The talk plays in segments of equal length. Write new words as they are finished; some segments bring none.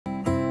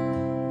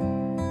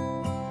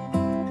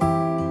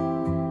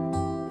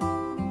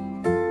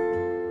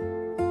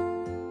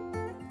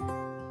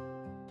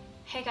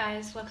Hey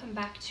guys, welcome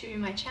back to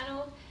my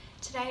channel.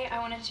 Today I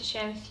wanted to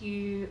share with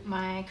you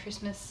my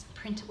Christmas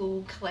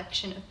printable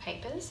collection of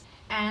papers,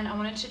 and I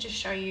wanted to just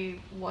show you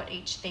what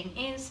each thing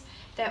is.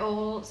 They're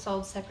all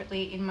sold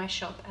separately in my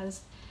shop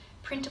as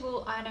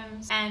printable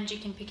items, and you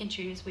can pick and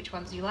choose which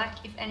ones you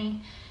like, if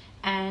any,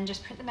 and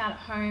just print them out at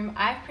home.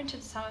 I've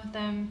printed some of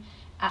them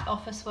at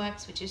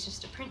Officeworks, which is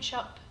just a print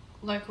shop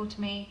local to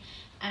me,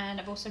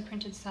 and I've also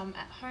printed some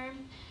at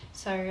home.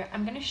 So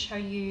I'm going to show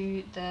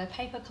you the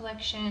paper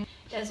collection.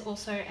 There's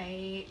also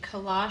a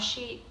collage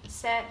sheet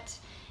set,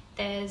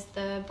 there's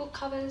the book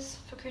covers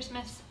for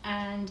Christmas,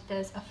 and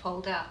there's a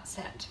fold out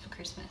set for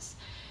Christmas.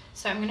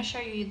 So I'm going to show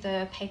you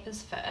the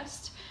papers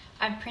first.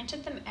 I've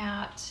printed them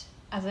out,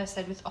 as I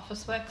said, with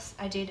Officeworks.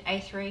 I did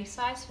A3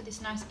 size for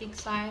this nice big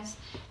size,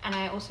 and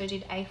I also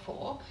did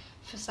A4.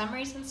 For some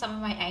reason, some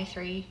of my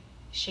A3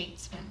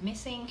 sheets went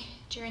missing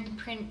during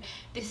the print.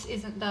 This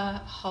isn't the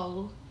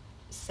whole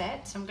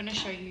set, so I'm going to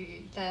show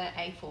you the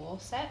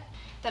A4 set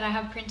that I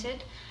have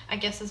printed. I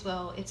guess as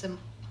well it's a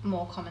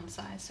more common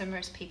size, so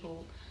most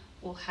people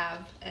will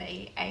have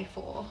a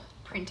A4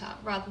 printer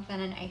rather than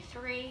an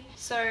A3.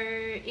 So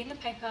in the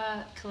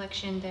paper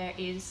collection there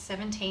is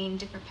 17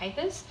 different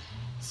papers.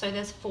 So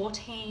there's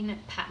 14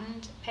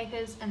 patterned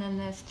papers, and then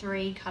there's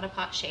 3 cut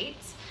apart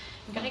sheets.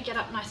 I'm going to get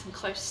up nice and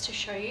close to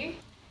show you.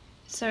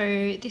 So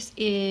this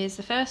is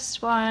the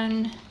first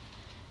one.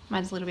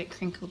 Mine's a little bit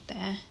crinkled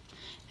there,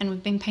 and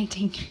we've been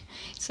painting,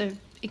 so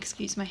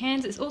excuse my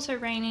hands. It's also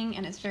raining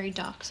and it's very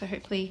dark, so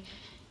hopefully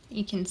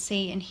you can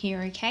see and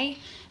hear okay.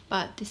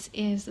 But this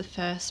is the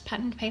first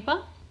patterned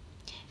paper,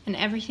 and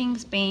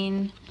everything's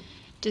been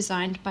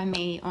designed by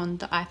me on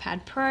the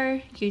iPad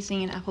Pro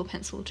using an Apple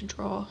Pencil to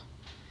draw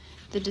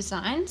the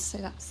designs. So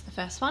that's the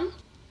first one.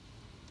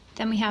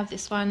 Then we have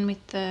this one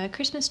with the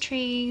Christmas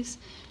trees,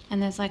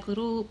 and there's like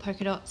little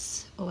polka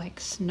dots or like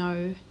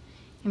snow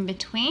in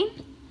between.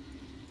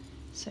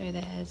 So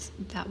there's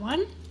that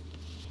one.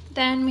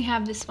 Then we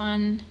have this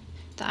one,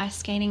 the ice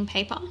skating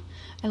paper.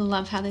 I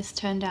love how this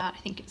turned out. I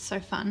think it's so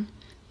fun.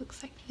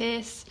 Looks like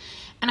this.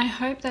 And I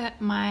hope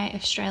that my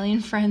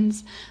Australian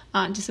friends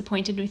aren't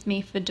disappointed with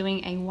me for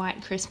doing a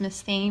white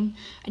Christmas theme.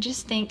 I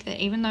just think that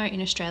even though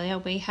in Australia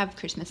we have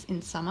Christmas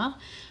in summer,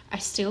 I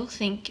still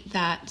think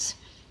that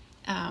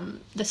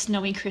the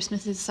snowy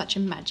Christmas is such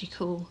a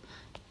magical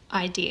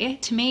idea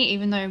to me,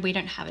 even though we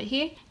don't have it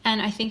here.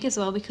 And I think as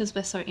well, because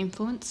we're so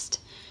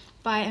influenced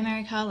by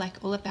America, like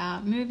all of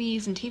our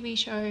movies and TV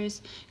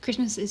shows,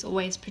 Christmas is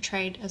always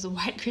portrayed as a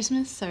white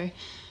Christmas. So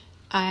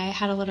I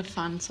had a lot of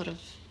fun sort of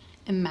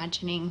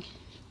imagining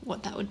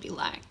what that would be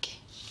like.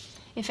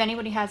 If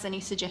anybody has any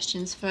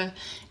suggestions for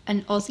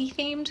an Aussie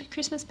themed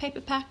Christmas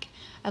paper pack,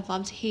 I'd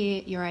love to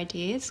hear your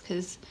ideas,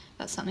 because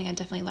that's something I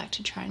definitely like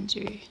to try and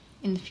do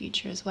in the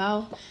future as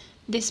well.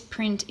 This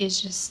print is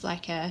just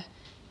like a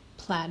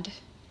plaid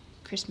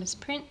Christmas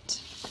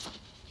print.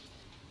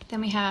 Then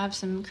we have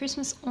some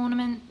Christmas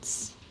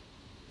ornaments.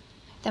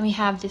 Then we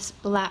have this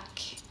black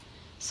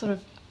sort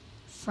of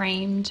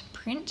framed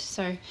print.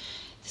 So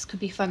this could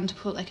be fun to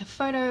put like a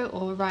photo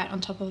or write on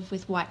top of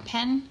with white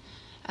pen.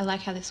 I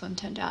like how this one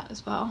turned out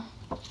as well.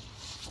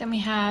 Then we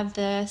have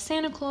the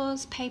Santa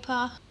Claus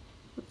paper.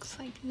 Looks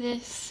like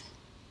this.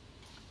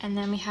 And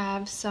then we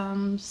have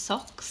some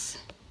socks.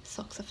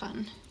 Socks are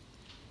fun.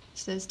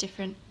 So there's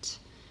different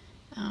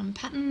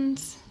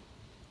patterns.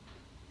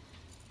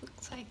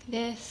 Looks like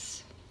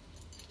this.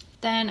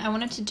 Then I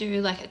wanted to do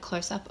like a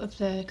close-up of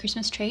the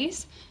Christmas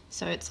trees,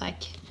 so it's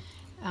like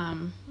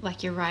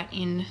you're right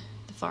in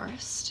the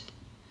forest,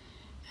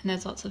 and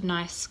there's lots of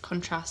nice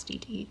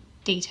contrasty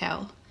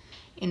detail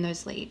in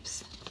those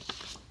leaves.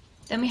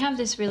 Then we have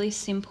this really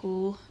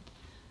simple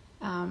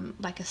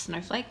like a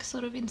snowflake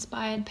sort of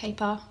inspired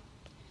paper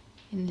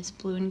in this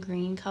blue and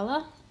green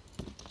colour,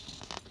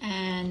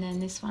 and then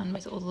this one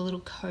with all the little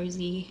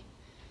cozy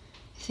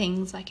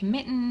things like a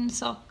mitten,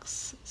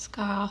 socks,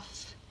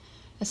 scarf,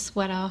 a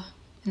sweater,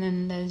 and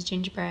then there's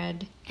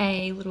gingerbread,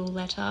 a little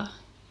letter,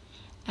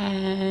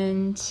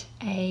 and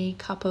a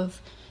cup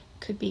of,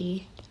 could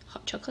be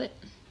hot chocolate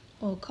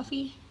or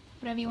coffee,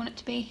 whatever you want it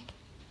to be.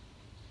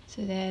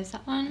 So there's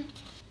that one.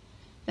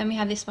 Then we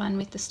have this one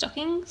with the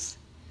stockings.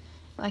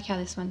 I like how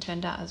this one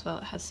turned out as well.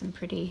 It has some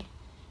pretty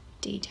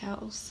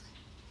details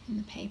in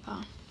the paper.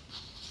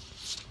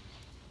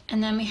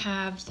 And then we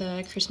have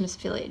the Christmas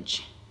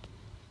village,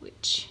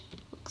 which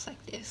looks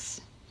like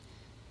this.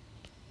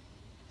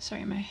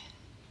 Sorry, my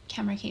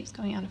camera keeps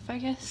going out of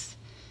focus.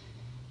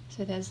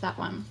 So there's that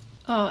one.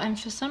 Oh, and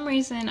for some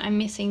reason I'm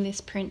missing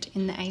this print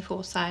in the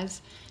A4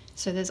 size.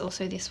 So there's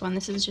also this one.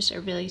 This is just a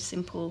really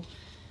simple,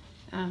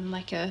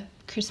 like a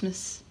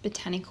Christmas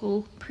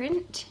botanical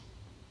print.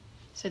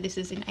 So this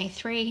is in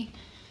A3.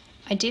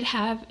 I did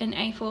have an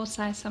A4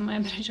 size somewhere,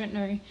 but I don't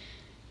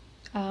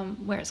know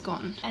where it's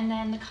gone. And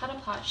then the cut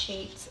apart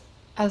sheets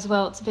as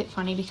well, it's a bit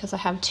funny because I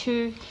have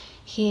 2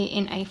 here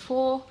in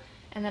A4,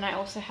 and then I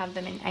also have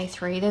them in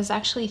A3. There's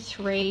actually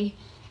 3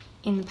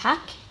 in the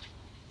pack.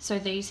 So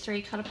these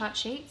 3 cut apart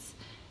sheets.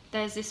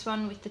 There's this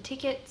one with the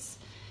tickets,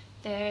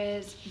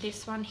 There's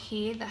this one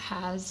here that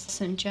has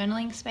some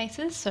journaling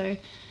spaces. So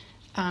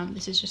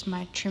this is just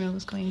my trimmer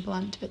was going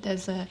blunt, but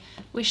there's a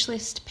wish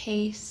list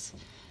piece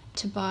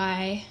to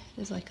buy.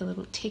 There's like a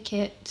little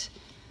ticket.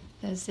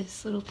 There's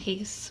this little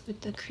piece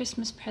with the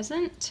Christmas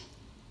present,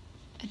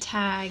 a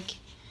tag,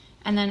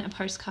 and then a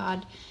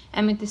postcard.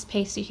 And with this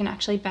piece you can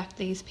actually back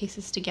these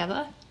pieces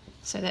together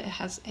so that it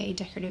has a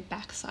decorative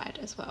backside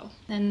as well.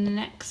 Then the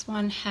next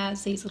one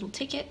has these little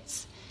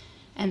tickets,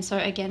 and so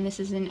again this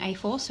is in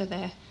A4, so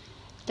they're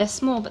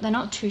small but they're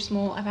not too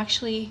small. I've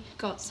actually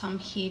got some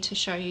here to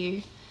show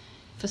you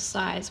for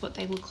size what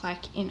they look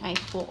like in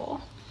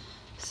A4.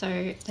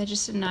 So they're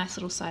just a nice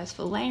little size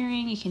for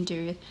layering. You can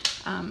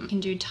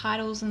do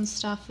titles and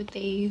stuff with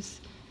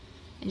these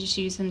and just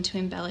use them to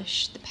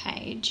embellish the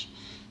page.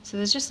 So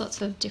there's just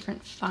lots of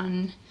different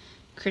fun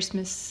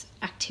Christmas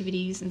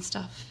activities and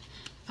stuff.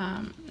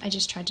 I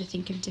just tried to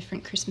think of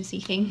different Christmassy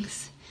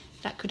things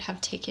that could have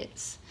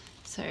tickets.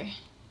 So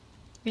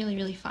really,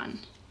 really fun.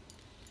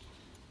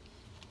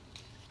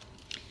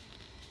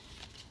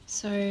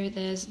 So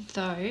there's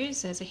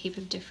a heap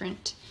of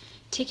different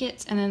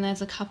tickets, and then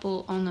there's a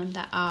couple on them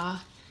that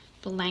are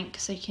blank,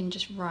 so you can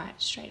just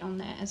write straight on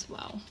there as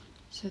well.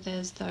 So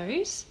there's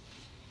those.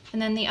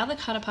 And then the other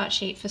cut apart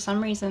sheet, for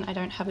some reason I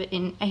don't have it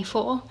in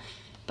A4,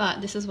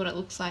 but this is what it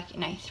looks like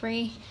in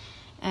A3,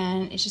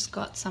 and it's just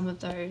got some of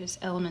those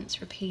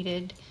elements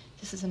repeated.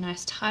 This is a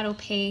nice title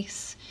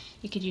piece.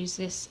 You could use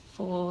this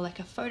for like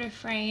a photo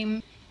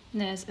frame.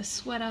 And there's a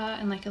sweater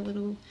and like a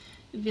little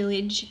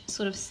village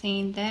sort of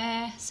scene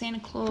there. Santa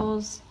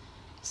Claus,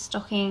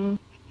 stocking,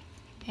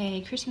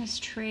 a Christmas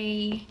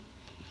tree,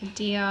 a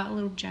deer, a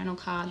little journal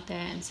card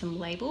there, and some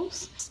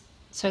labels.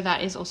 So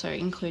that is also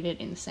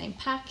included in the same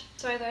pack.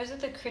 So those are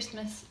the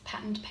Christmas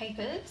patterned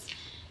papers,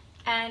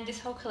 and this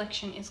whole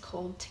collection is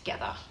called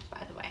Together,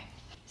 by the way.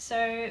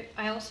 So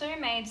I also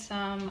made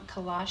some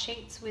collage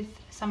sheets with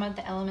some of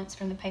the elements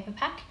from the paper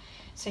pack,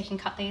 so you can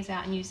cut these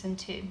out and use them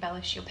to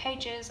embellish your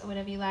pages or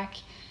whatever you like.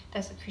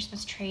 There's a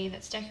Christmas tree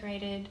that's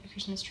decorated, a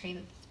Christmas tree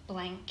that's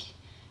blank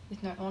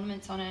with no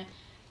ornaments on it.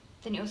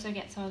 Then you also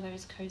get some of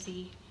those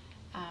cozy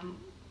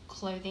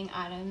clothing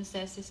items.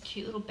 There's this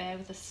cute little bear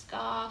with a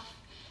scarf,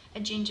 a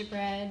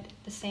gingerbread,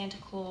 the Santa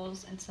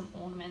Claus, and some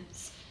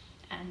ornaments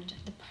and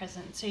the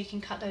present. So you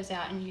can cut those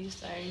out and use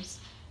those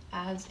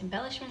as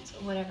embellishments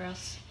or whatever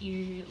else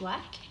you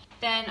like.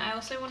 Then I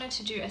also wanted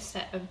to do a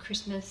set of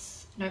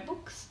Christmas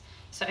notebooks.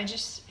 So I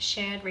just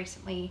shared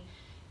recently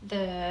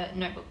the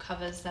notebook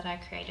covers that I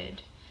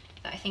created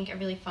that I think are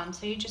really fun.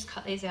 So you just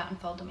cut these out and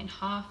fold them in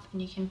half,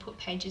 and you can put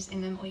pages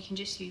in them, or you can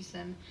just use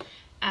them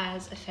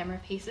as ephemera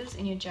pieces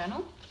in your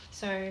journal.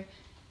 So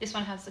this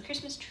one has the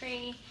Christmas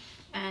tree,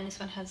 and this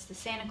one has the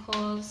Santa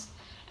Claus,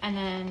 and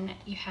then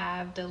you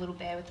have the little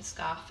bear with the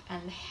scarf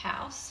and the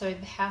house. So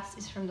the house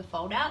is from the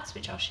fold outs,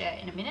 which I'll share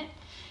in a minute,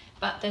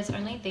 but there's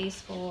only these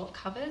 4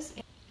 covers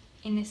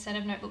in this set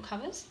of notebook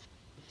covers.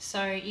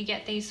 So you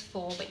get these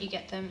 4, but you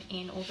get them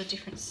in all the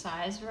different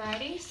size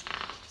varieties.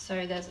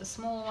 So there's a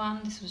smaller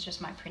one, this was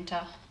just my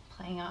printer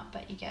playing up,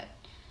 but you get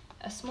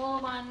a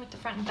smaller one with the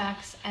front and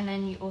backs, and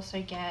then you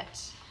also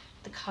get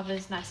the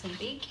covers nice and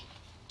big,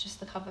 just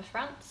the cover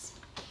fronts,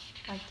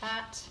 like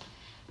that.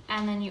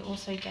 And then you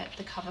also get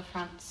the cover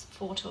fronts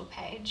 4 to a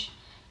page,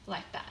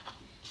 like that.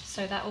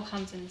 So that all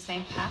comes in the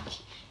same pack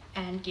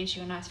and gives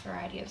you a nice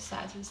variety of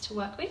sizes to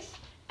work with.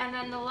 And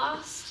then the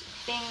last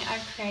thing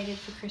I've created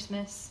for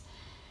Christmas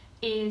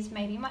is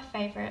maybe my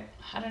favourite.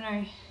 I don't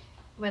know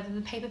whether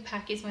the paper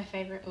pack is my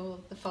favourite or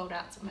the fold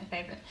outs are my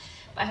favourite,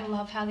 but I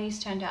love how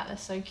these turned out. They're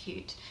so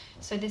cute.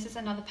 So this is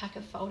another pack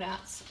of fold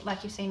outs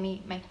like you've seen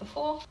me make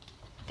before.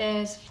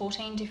 There's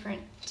 14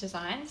 different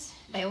designs.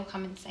 They all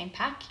come in the same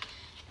pack,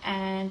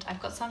 and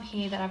I've got some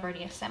here that I've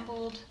already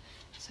assembled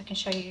so I can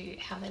show you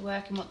how they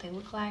work and what they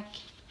look like.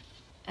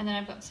 And then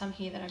I've got some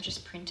here that I've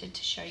just printed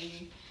to show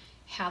you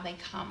how they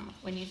come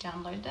when you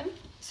download them.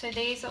 So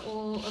these are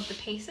all of the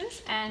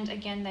pieces, and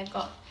again they've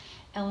got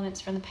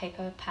elements from the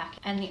paper pack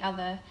and the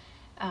other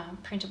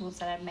printables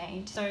that I've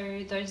made.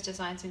 So those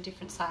designs in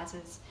different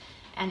sizes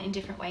and in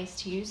different ways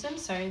to use them,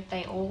 so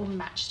they all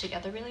match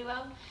together really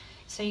well.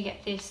 So you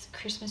get this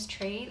Christmas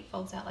tree that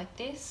folds out like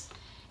this,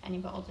 and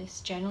you've got all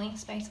this journaling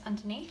space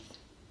underneath.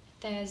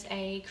 There's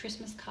a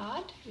Christmas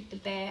card with the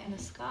bear and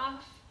the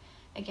scarf,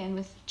 again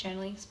with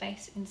journaling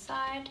space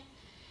inside.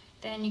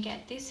 Then you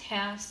get this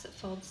house that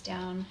folds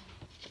down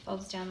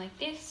like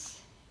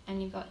this,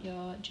 and you've got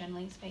your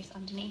journaling space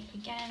underneath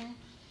again.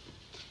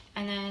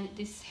 And then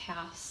this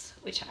house,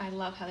 which I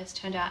love how this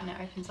turned out, and it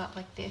opens up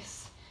like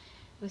this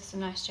with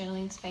some nice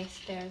journaling space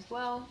there as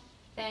well.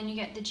 Then you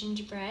get the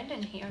gingerbread,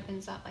 and he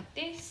opens up like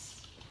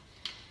this.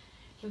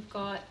 We've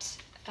got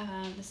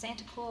the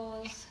Santa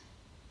Claus.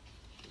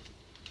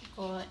 We've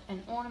got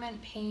an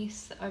ornament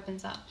piece that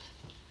opens up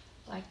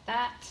like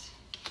that.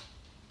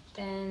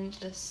 Then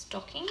the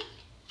stocking,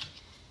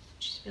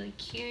 which is really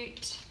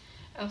cute.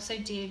 I also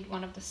did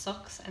one of the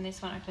socks, and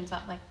this one opens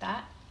up like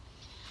that.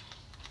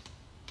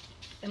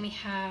 Then we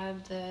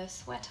have the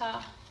sweater,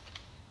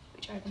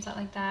 which opens up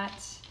like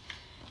that.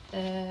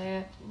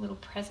 the little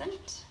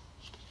present,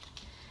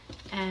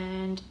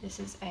 and this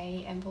is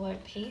a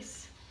envelope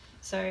piece.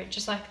 So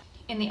just like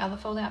in the other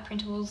fold out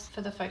printables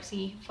for the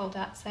folksy fold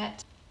out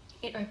set,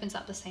 it opens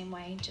up the same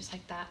way, just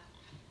like that,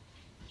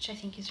 which I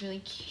think is really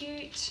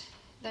cute.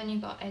 Then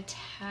you've got a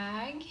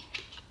tag,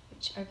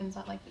 which opens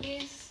up like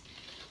this,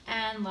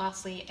 and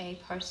lastly a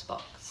post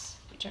box,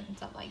 which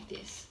opens up like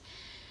this.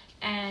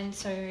 And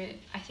so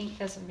I think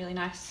there's a really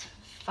nice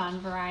fun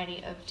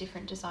variety of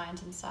different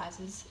designs and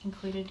sizes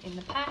included in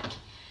the pack.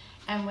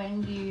 And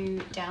when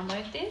you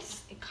download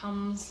this, it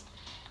comes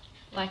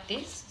like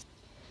this.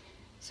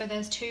 So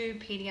there's two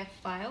PDF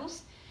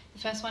files. The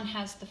first one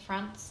has the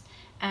fronts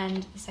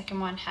and the second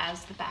one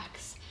has the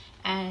backs,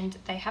 and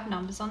they have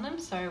numbers on them,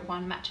 so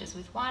one matches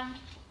with one.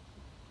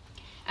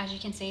 As you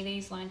can see,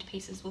 these lined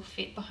pieces will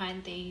fit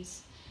behind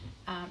these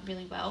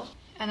really well.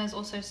 And there's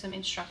also some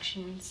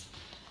instructions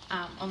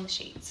on the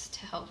sheets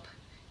to help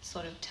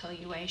sort of tell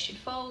you where you should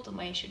fold and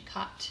where you should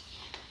cut.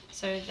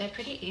 So they're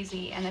pretty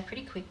easy and they're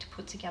pretty quick to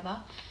put together,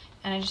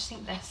 and I just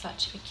think they're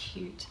such a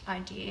cute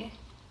idea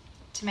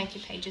to make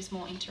your pages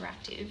more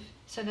interactive.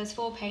 So there's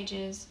 4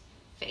 pages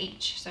for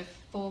each, so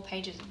 4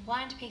 pages of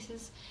lined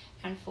pieces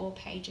and 4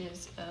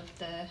 pages of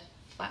the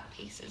flat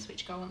pieces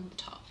which go on the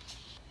top.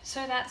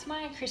 So that's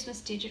my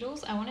Christmas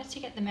digitals. I wanted to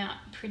get them out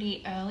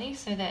pretty early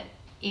so that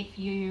if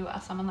you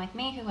are someone like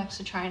me who likes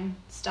to try and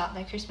start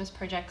their Christmas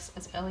projects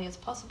as early as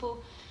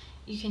possible,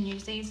 you can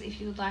use these if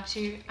you would like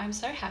to. I'm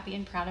so happy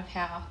and proud of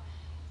how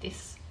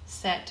this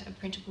set of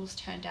printables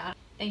turned out.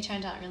 They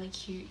turned out really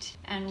cute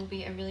and will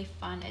be a really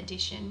fun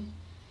addition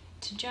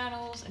to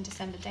journals and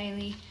December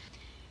daily.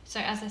 So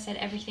as I said,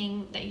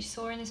 everything that you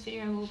saw in this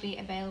video will be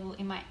available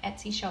in my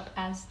Etsy shop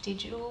as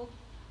digital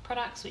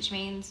products, which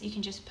means you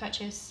can just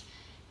purchase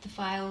the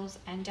files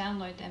and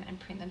download them and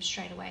print them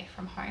straight away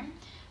from home,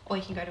 or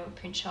you can go to a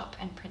print shop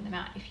and print them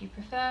out if you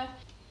prefer.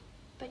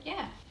 But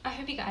yeah, I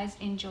hope you guys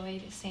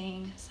enjoyed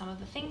seeing some of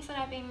the things that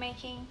I've been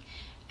making,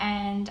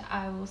 and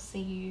I will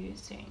see you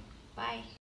soon. Bye.